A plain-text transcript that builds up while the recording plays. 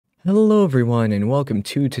Hello everyone and welcome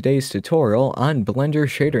to today's tutorial on Blender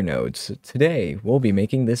shader nodes. Today we'll be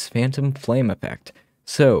making this phantom flame effect.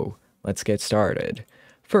 So let's get started.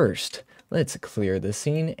 First, let's clear the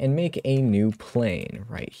scene and make a new plane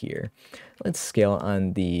right here. Let's scale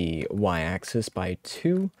on the y-axis by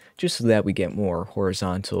 2 just so that we get more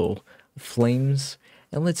horizontal flames.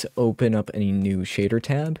 And let's open up a new shader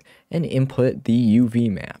tab and input the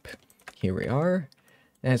UV map. Here we are.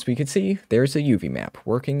 As we can see, there's a UV map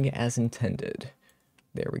working as intended.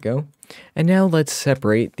 There we go. And now let's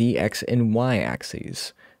separate the X and Y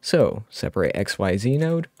axes. So separate XYZ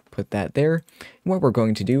node, put that there. And what we're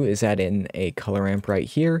going to do is add in a color ramp right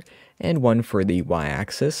here and one for the Y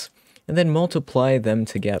axis, and then multiply them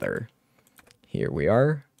together. Here we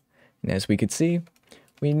are. And as we can see,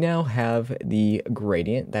 we now have the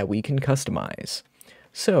gradient that we can customize.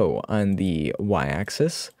 So on the Y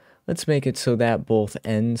axis, let's make it so that both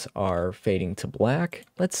ends are fading to black.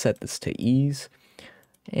 Let's set this to ease.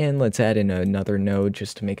 And let's add in another node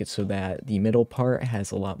just to make it so that the middle part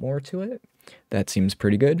has a lot more to it. That seems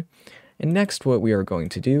pretty good. And next what we are going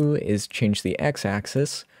to do is change the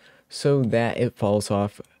x-axis so that it falls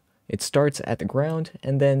off. It starts at the ground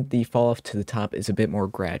and then the fall off to the top is a bit more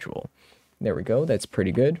gradual. There we go, that's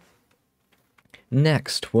pretty good.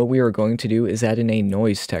 Next, what we are going to do is add in a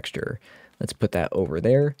noise texture. Let's put that over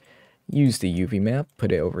there. Use the UV map,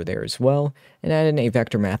 put it over there as well, and add in a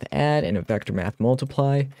vector math add and a vector math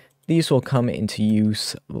multiply. These will come into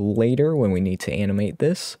use later when we need to animate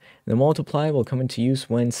this. The multiply will come into use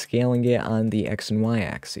when scaling it on the X and Y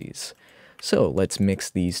axes. So let's mix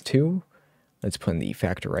these two. Let's put in the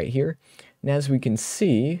factor right here. And as we can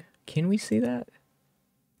see, can we see that?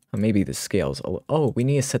 Oh, maybe the scales. Oh, we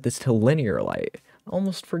need to set this to linear light.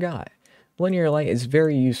 Almost forgot. Linear light is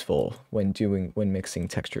very useful when mixing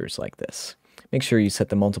textures like this. Make sure you set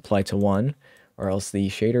the multiply to 1, or else the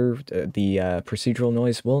procedural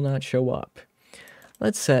noise will not show up.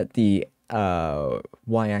 Let's set the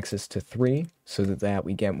y-axis to 3 so that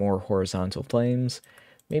we get more horizontal flames.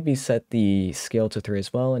 Maybe set the scale to 3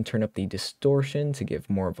 as well and turn up the distortion to give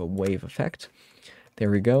more of a wave effect. There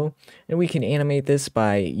we go. And we can animate this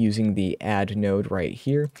by using the add node right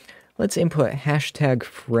here. Let's input hashtag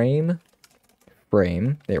frame,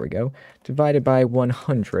 there we go, divided by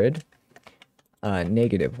 100,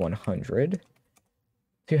 negative 100,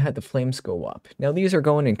 to have the flames go up. Now these are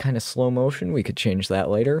going in kind of slow motion, we could change that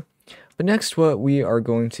later. But next what we are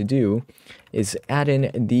going to do is add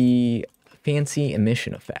in the fancy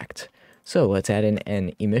emission effect. So let's add in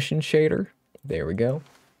an emission shader, there we go,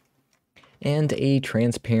 and a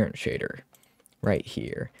transparent shader right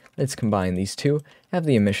here. Let's combine these two, have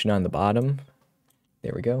the emission on the bottom,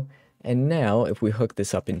 there we go. And now, if we hook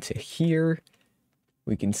this up into here,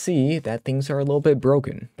 we can see that things are a little bit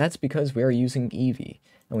broken. That's because we are using eevee,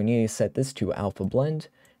 and we need to set this to alpha blend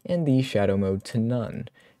and the shadow mode to none.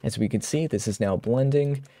 As we can see, this is now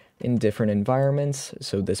blending in different environments,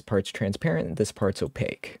 so this part's transparent, this part's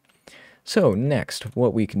opaque. So next,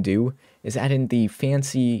 what we can do is add in the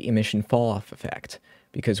fancy emission fall-off effect,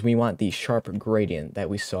 because we want the sharp gradient that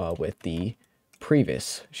we saw with the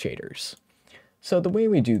previous shaders. So the way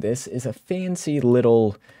we do this is a fancy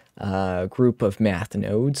little group of math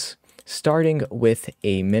nodes, starting with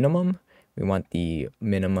a minimum. We want the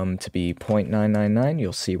minimum to be 0.999,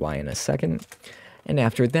 you'll see why in a second. And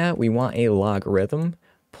after that, we want a logarithm.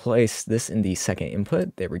 Place this in the second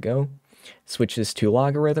input, there we go. Switch this to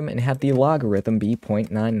logarithm and have the logarithm be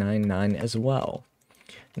 0.999 as well.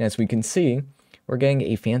 And as we can see, we're getting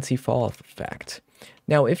a fancy fall-off effect.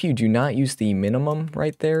 Now, if you do not use the minimum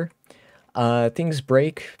right there, things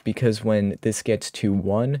break because when this gets to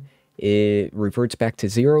 1, it reverts back to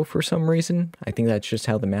 0 for some reason. I think that's just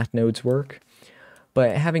how the math nodes work.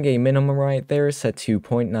 But having a minimum right there set to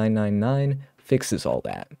 0.999 fixes all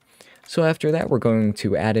that. So after that, we're going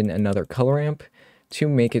to add in another color ramp to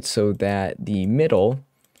make it so that the middle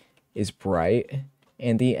is bright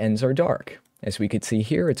and the ends are dark. As we could see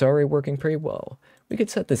here, it's already working pretty well. We could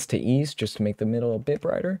set this to ease just to make the middle a bit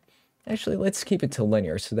brighter. Actually, let's keep it to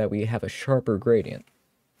linear so that we have a sharper gradient.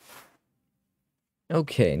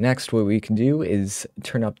 Okay, next what we can do is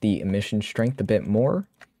turn up the emission strength a bit more.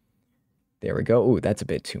 There we go. Ooh, that's a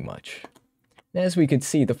bit too much. As we can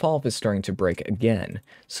see, the fall-off is starting to break again.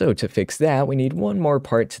 So to fix that, we need one more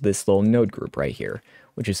part to this little node group right here,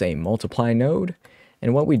 which is a multiply node.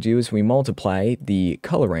 And what we do is we multiply the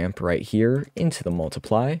color ramp right here into the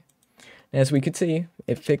multiply. As we can see,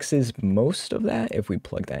 it fixes most of that if we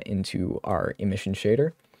plug that into our emission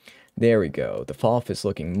shader. There we go. The fall-off is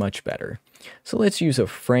looking much better. So let's use a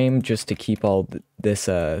frame just to keep all this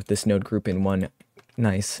node group in one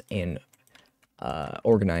nice and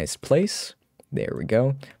organized place. There we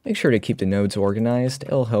go. Make sure to keep the nodes organized.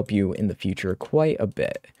 It'll help you in the future quite a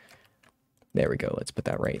bit. There we go. Let's put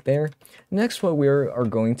that right there. Next, what we are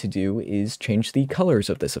going to do is change the colors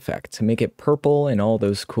of this effect to make it purple and all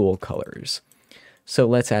those cool colors. So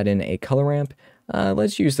let's add in a color ramp.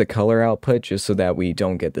 Let's use the color output just so that we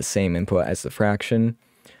don't get the same input as the fraction,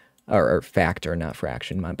 or factor, not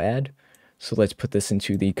fraction, my bad. So let's put this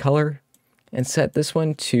into the color and set this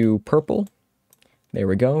one to purple. There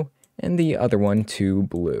we go. And the other one to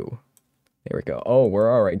blue. There we go. Oh,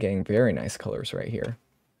 we're already getting very nice colors right here.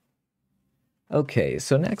 Okay,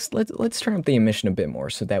 so next, let's turn up the emission a bit more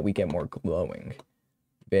so that we get more glowing.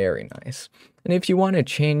 Very nice. And if you want to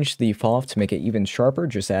change the falloff to make it even sharper,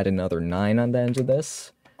 just add another 9 on the end of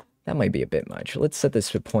this. That might be a bit much. Let's set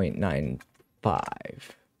this to 0.95.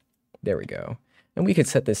 There we go. And we could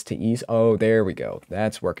set this to ease. Oh, there we go.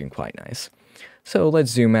 That's working quite nice. So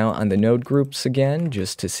let's zoom out on the node groups again,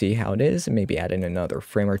 just to see how it is, and maybe add in another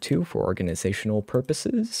frame or two for organizational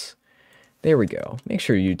purposes. There we go. Make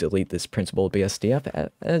sure you delete this principal BSDF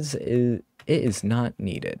as it is not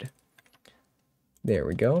needed. There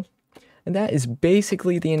we go. And that is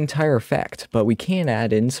basically the entire effect, but we can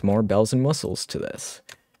add in some more bells and whistles to this.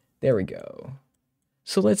 There we go.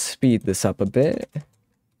 So let's speed this up a bit.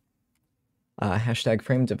 Hashtag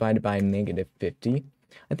frame divided by -50.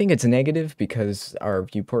 I think it's negative because our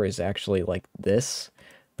viewport is actually like this.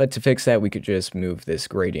 But to fix that, we could just move this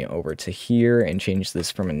gradient over to here and change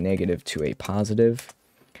this from a negative to a positive.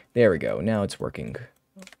 There we go. Now it's working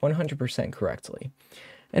 100% correctly.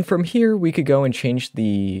 And from here, we could go and change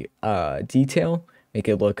the detail, make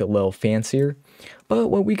it look a little fancier. But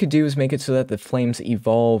what we could do is make it so that the flames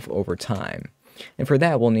evolve over time. And for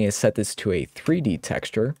that, we'll need to set this to a 3D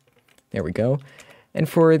texture. There we go. And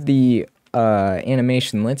for the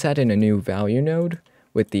animation, let's add in a new value node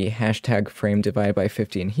with the hashtag frame divided by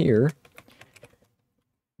 50 in here.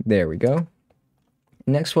 There we go.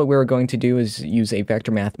 Next, what we're going to do is use a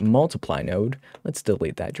vector math multiply node. Let's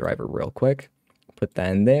delete that driver real quick. Put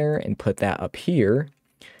that in there and put that up here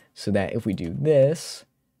so that if we do this,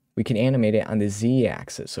 we can animate it on the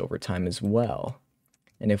z-axis over time as well.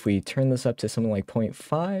 And if we turn this up to something like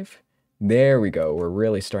 0.5, there we go. We're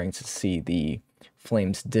really starting to see the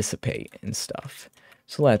flames dissipate and stuff.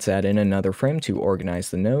 So let's add in another frame to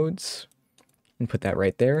organize the nodes and put that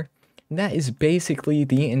right there. And that is basically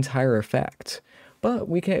the entire effect. But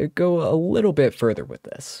we can go a little bit further with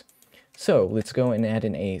this. So let's go and add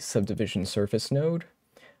in a subdivision surface node.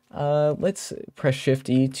 Let's press Shift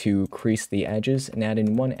E to crease the edges and add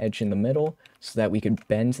in one edge in the middle so that we could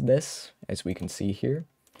bend this, as we can see here.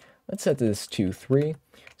 Let's set this to 3.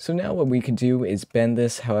 So now what we can do is bend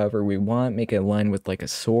this however we want, make it align with like a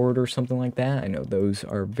sword or something like that. I know those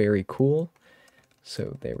are very cool.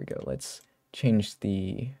 So there we go. Let's change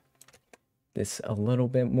this a little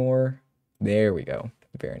bit more. There we go.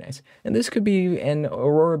 Very nice. And this could be an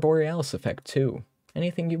Aurora Borealis effect too.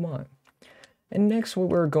 Anything you want. And next what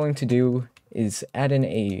we're going to do is add in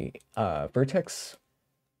a vertex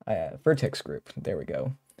group. There we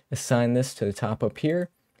go. Assign this to the top up here.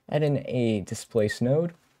 Add in a displace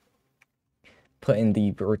node. Put in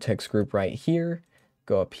the vertex group right here.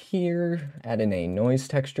 Go up here. Add in a noise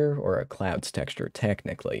texture, or a clouds texture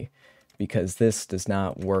technically, because this does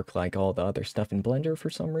not work like all the other stuff in Blender for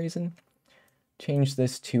some reason. Change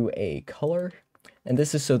this to a color, and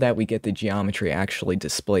this is so that we get the geometry actually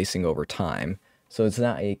displacing over time, so it's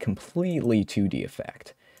not a completely 2D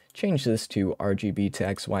effect. Change this to RGB to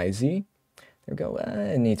XYZ. There we go.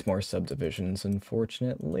 It needs more subdivisions,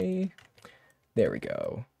 unfortunately. There we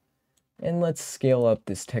go. And let's scale up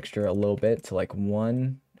this texture a little bit to like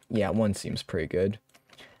 1. Yeah, 1 seems pretty good.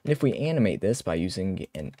 And if we animate this by using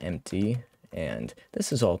an empty, and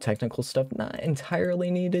this is all technical stuff, not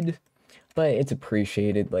entirely needed, but it's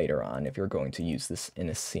appreciated later on if you're going to use this in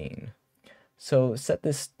a scene. So set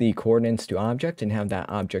the coordinates to object and have that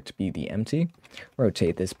object be the empty.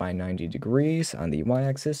 Rotate this by 90 degrees on the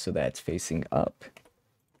y-axis so that it's facing up.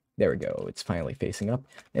 There we go, it's finally facing up.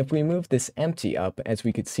 If we move this empty up, as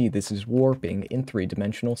we could see, this is warping in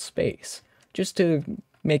 3-dimensional space, just to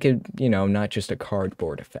make it, you know, not just a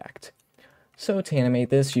cardboard effect. So to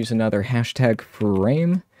animate this, use another hashtag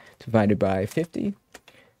frame divided by 50.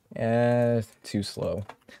 Too slow.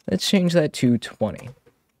 Let's change that to 20.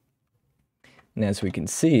 And as we can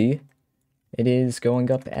see, it is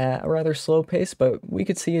going up at a rather slow pace, but we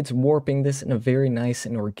could see it's warping this in a very nice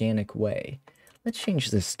and organic way. Let's change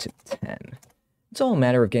this to 10. It's all a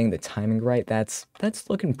matter of getting the timing right. That's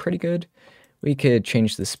looking pretty good. We could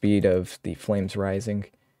change the speed of the flames rising.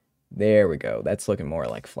 There we go. That's looking more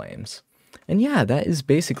like flames. And yeah, that is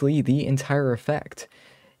basically the entire effect.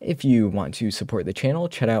 If you want to support the channel,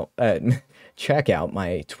 check out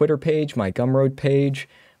my Twitter page, my Gumroad page.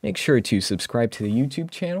 Make sure to subscribe to the YouTube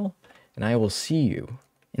channel, and I will see you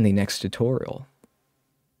in the next tutorial.